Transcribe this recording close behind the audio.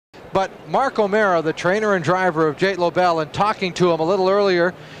But Mark O'Mara, the trainer and driver of Jake Lobel, and talking to him a little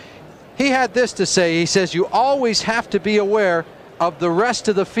earlier, he had this to say. He says, you always have to be aware of the rest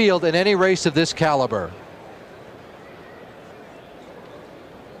of the field in any race of this caliber.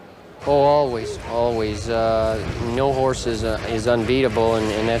 Oh, always, always. No horse is unbeatable,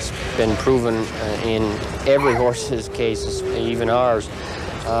 and that's been proven in every horse's case, even ours.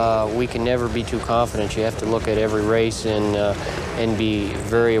 We can never be too confident. You have to look at every race and be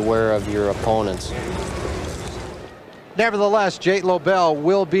very aware of your opponents. Nevertheless, Jake Lobel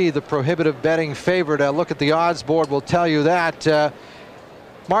will be the prohibitive betting favorite. A look at the odds board will tell you that.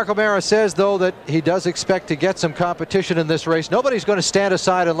 Mark O'Mara says, though, that he does expect to get some competition in this race. Nobody's going to stand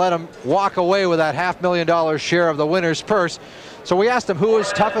aside and let him walk away with that $500,000 share of the winner's purse. So we asked him who his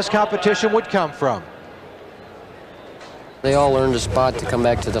toughest competition would come from. They all earned a spot to come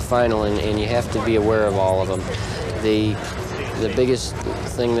back to the final, and you have to be aware of all of them. The biggest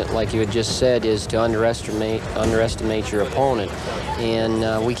thing that, like you had just said, is to underestimate your opponent,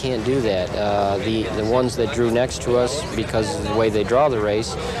 and we can't do that. The ones that drew next to us, because of the way they draw the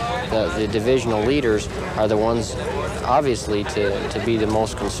race, the divisional leaders are the ones, obviously, to be the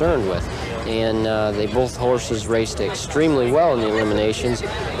most concerned with. And they both horses raced extremely well in the eliminations,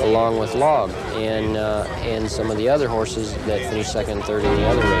 along with Log and some of the other horses that finished second and third in the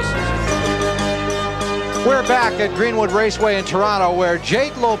other races. We're back at Greenwood Raceway in Toronto, where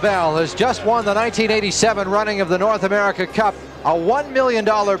Jake Lobel has just won the 1987 running of the North America Cup. A $1 million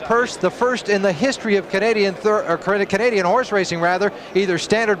purse, the first in the history of Canadian horse racing, rather, either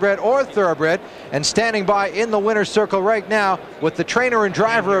standardbred or thoroughbred. And standing by in the winner's circle right now with the trainer and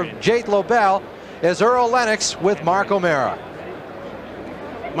driver of Jake Lobel is Earl Lennox with Mark O'Mara.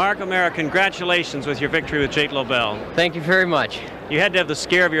 Mark O'Mara, congratulations with your victory with Jake Lobel. Thank you very much. You had to have the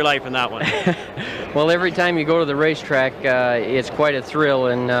scare of your life in that one. Well, every time you go to the racetrack, it's quite a thrill,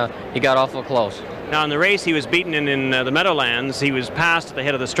 and he got awful close. Now, in the race, he was beaten in the Meadowlands. He was passed at the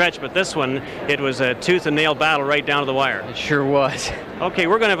head of the stretch, but this one, it was a tooth and nail battle right down to the wire. It sure was. Okay,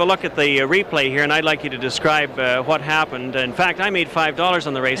 we're going to have a look at the replay here, and I'd like you to describe what happened. In fact, I made $5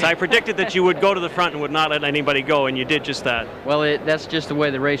 on the race. I predicted that you would go to the front and would not let anybody go, and you did just that. Well, that's just the way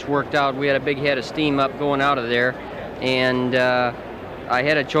the race worked out. We had a big head of steam up going out of there, and I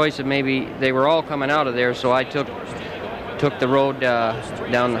had a choice of maybe they were all coming out of there, so I took the road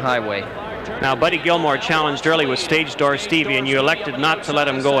down the highway. Now, Buddy Gilmore challenged early with Stage Door Stevie, and you elected not to let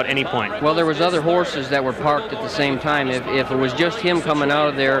him go at any point. Well, there was other horses that were parked at the same time. If it was just him coming out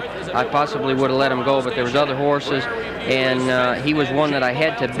of there, I possibly would have let him go, but there was other horses, and he was one that I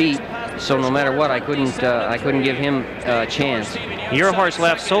had to beat, so no matter what, I couldn't give him a chance. Your horse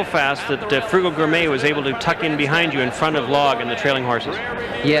left so fast that Frugal Gourmet was able to tuck in behind you in front of Log and the trailing horses.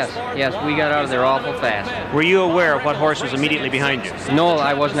 Yes, we got out of there awful fast. Were you aware of what horse was immediately behind you? No,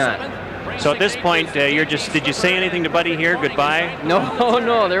 I was not. So at this point, did you say anything to Buddy here? Goodbye?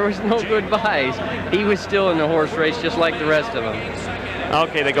 No, there was no goodbyes. He was still in the horse race just like the rest of them.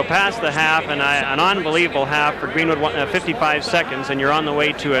 Okay, they go past the half, and an unbelievable half for Greenwood, 55 seconds, and you're on the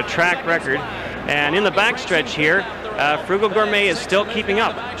way to a track record. And in the backstretch here, Frugal Gourmet is still keeping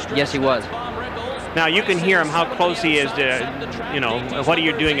up. Yes, he was. Now you can hear him how close he is to, what are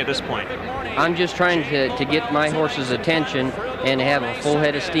you doing at this point? I'm just trying to get my horse's attention and have a full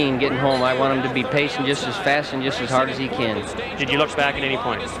head of steam getting home. I want him to be pacing just as fast and just as hard as he can. Did you look back at any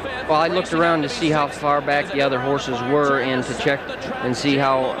point? Well, I looked around to see how far back the other horses were and to check and see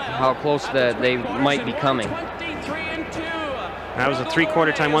how close they might be coming. That was a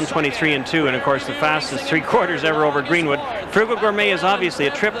three-quarter time, 1:23 and 2, and of course the fastest three-quarters ever over Greenwood. Frugal Gourmet is obviously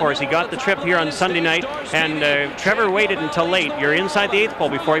a trip horse. He got the trip here on Sunday night, and Trevor waited until late. You're inside the 8th pole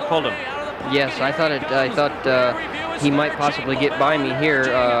before he pulled him. Yes, I thought he might possibly get by me here.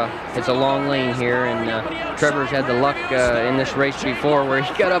 It's a long lane here, and Trevor's had the luck in this race before where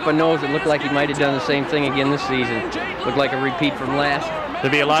he got up a nose. It looked like he might have done the same thing again this season. Looked like a repeat from last. There'll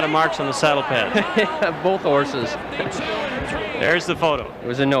be a lot of marks on the saddle pad. Both horses. There's the photo. It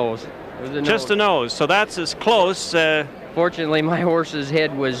was a nose. Just a nose, so that's as close. Fortunately, my horse's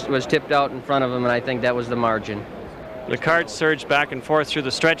head was tipped out in front of him, and I think that was the margin. The cart surged back and forth through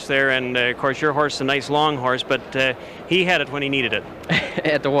the stretch there, and of course your horse is a nice long horse, but he had it when he needed it.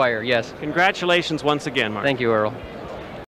 At the wire, yes. Congratulations once again, Mark. Thank you, Earl.